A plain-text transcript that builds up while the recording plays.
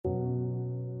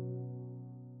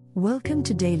Welcome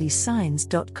to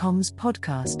dailysigns.com's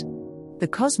podcast. The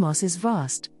cosmos is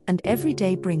vast, and every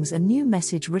day brings a new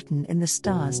message written in the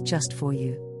stars just for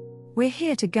you. We're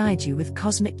here to guide you with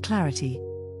cosmic clarity.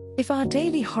 If our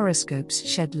daily horoscopes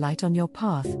shed light on your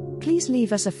path, please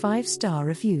leave us a 5-star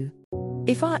review.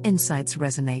 If our insights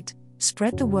resonate,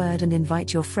 spread the word and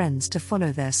invite your friends to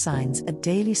follow their signs at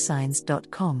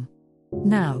dailysigns.com.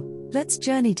 Now, let's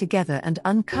journey together and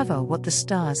uncover what the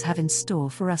stars have in store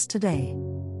for us today.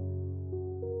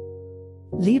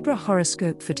 Libra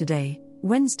horoscope for today,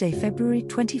 Wednesday, February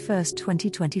 21,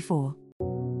 2024.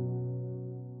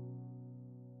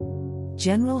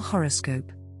 General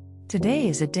horoscope. Today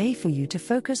is a day for you to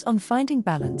focus on finding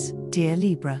balance, dear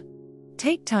Libra.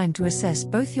 Take time to assess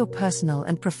both your personal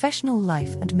and professional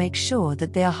life and make sure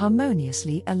that they are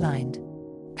harmoniously aligned.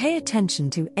 Pay attention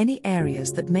to any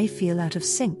areas that may feel out of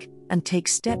sync, and take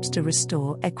steps to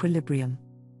restore equilibrium.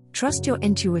 Trust your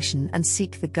intuition and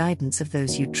seek the guidance of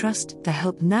those you trust to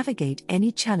help navigate any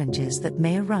challenges that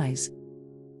may arise.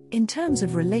 In terms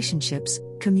of relationships,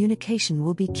 communication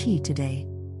will be key today.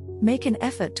 Make an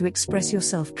effort to express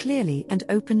yourself clearly and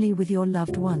openly with your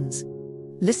loved ones.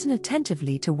 Listen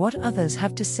attentively to what others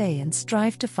have to say and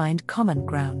strive to find common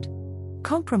ground.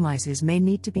 Compromises may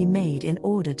need to be made in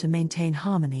order to maintain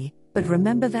harmony, but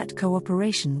remember that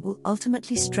cooperation will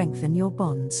ultimately strengthen your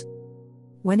bonds.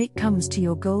 When it comes to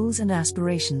your goals and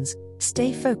aspirations,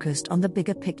 stay focused on the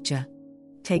bigger picture.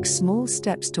 Take small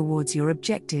steps towards your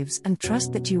objectives and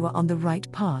trust that you are on the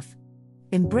right path.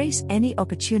 Embrace any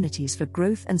opportunities for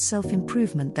growth and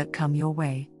self-improvement that come your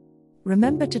way.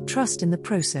 Remember to trust in the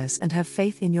process and have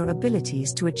faith in your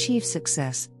abilities to achieve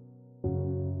success.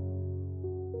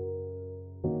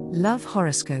 Love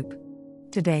horoscope.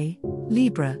 Today,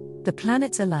 Libra, the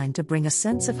planets align to bring a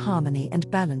sense of harmony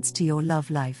and balance to your love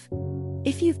life.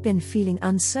 If you've been feeling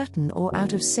uncertain or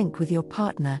out of sync with your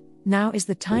partner, now is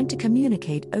the time to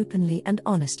communicate openly and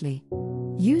honestly.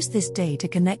 Use this day to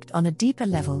connect on a deeper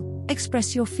level,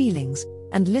 express your feelings,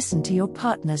 and listen to your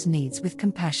partner's needs with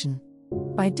compassion.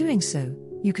 By doing so,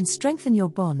 you can strengthen your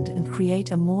bond and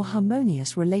create a more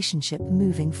harmonious relationship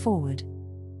moving forward.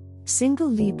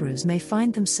 Single Libras may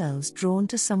find themselves drawn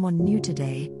to someone new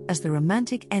today, as the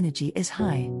romantic energy is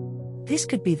high. This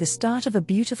could be the start of a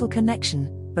beautiful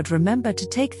connection, but remember to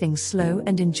take things slow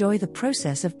and enjoy the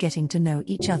process of getting to know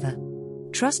each other.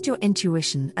 Trust your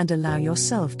intuition and allow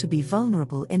yourself to be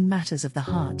vulnerable in matters of the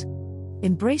heart.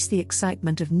 Embrace the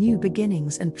excitement of new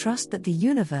beginnings and trust that the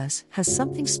universe has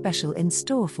something special in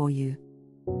store for you.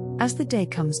 As the day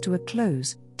comes to a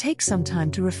close, take some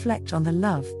time to reflect on the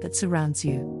love that surrounds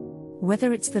you.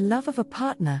 Whether it's the love of a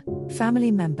partner,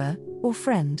 family member, or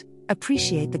friend,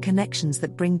 appreciate the connections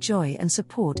that bring joy and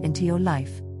support into your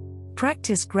life.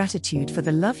 Practice gratitude for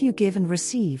the love you give and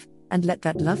receive, and let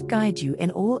that love guide you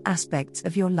in all aspects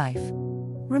of your life.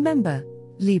 Remember,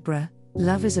 Libra,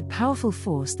 love is a powerful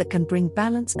force that can bring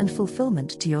balance and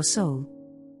fulfillment to your soul.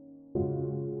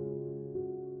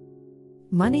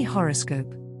 Money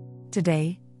horoscope.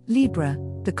 Today, Libra,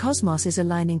 the cosmos is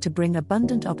aligning to bring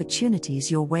abundant opportunities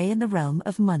your way in the realm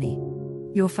of money.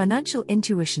 Your financial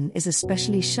intuition is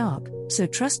especially sharp, so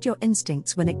trust your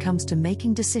instincts when it comes to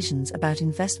making decisions about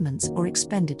investments or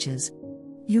expenditures.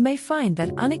 You may find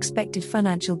that unexpected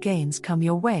financial gains come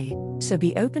your way, so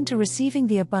be open to receiving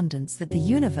the abundance that the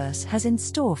universe has in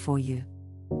store for you.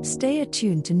 Stay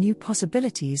attuned to new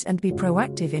possibilities and be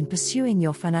proactive in pursuing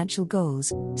your financial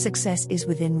goals. Success is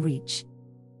within reach.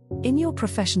 In your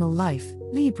professional life,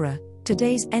 Libra,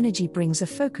 today's energy brings a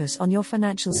focus on your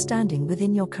financial standing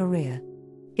within your career.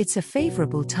 It's a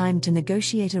favorable time to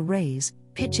negotiate a raise,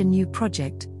 pitch a new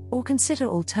project, or consider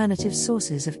alternative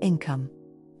sources of income.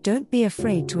 Don't be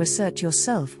afraid to assert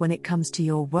yourself when it comes to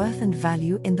your worth and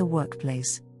value in the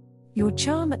workplace. Your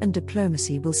charm and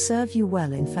diplomacy will serve you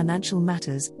well in financial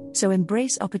matters, so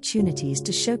embrace opportunities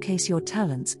to showcase your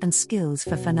talents and skills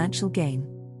for financial gain.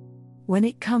 When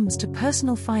it comes to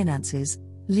personal finances,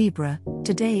 Libra,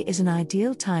 today is an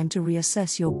ideal time to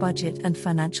reassess your budget and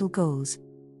financial goals.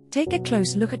 Take a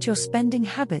close look at your spending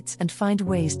habits and find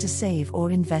ways to save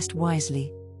or invest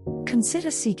wisely.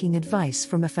 Consider seeking advice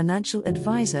from a financial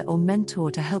advisor or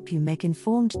mentor to help you make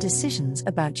informed decisions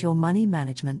about your money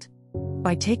management.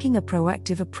 By taking a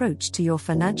proactive approach to your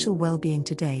financial well-being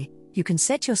today, you can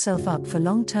set yourself up for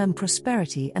long-term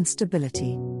prosperity and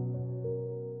stability.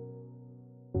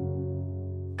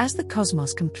 As the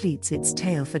cosmos completes its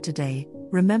tale for today,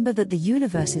 remember that the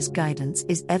universe's guidance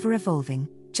is ever evolving,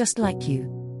 just like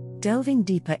you. Delving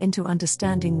deeper into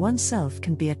understanding oneself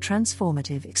can be a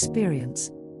transformative experience.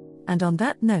 And on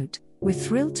that note, we're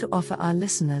thrilled to offer our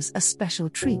listeners a special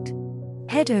treat.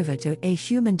 Head over to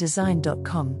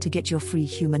ahumandesign.com to get your free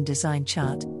human design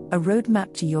chart, a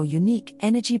roadmap to your unique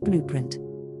energy blueprint.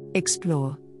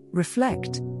 Explore,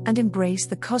 reflect, and embrace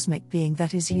the cosmic being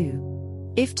that is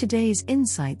you. If today's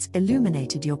insights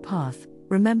illuminated your path,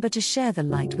 remember to share the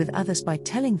light with others by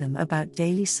telling them about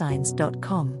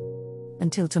dailysigns.com.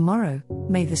 Until tomorrow,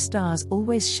 may the stars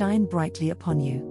always shine brightly upon you.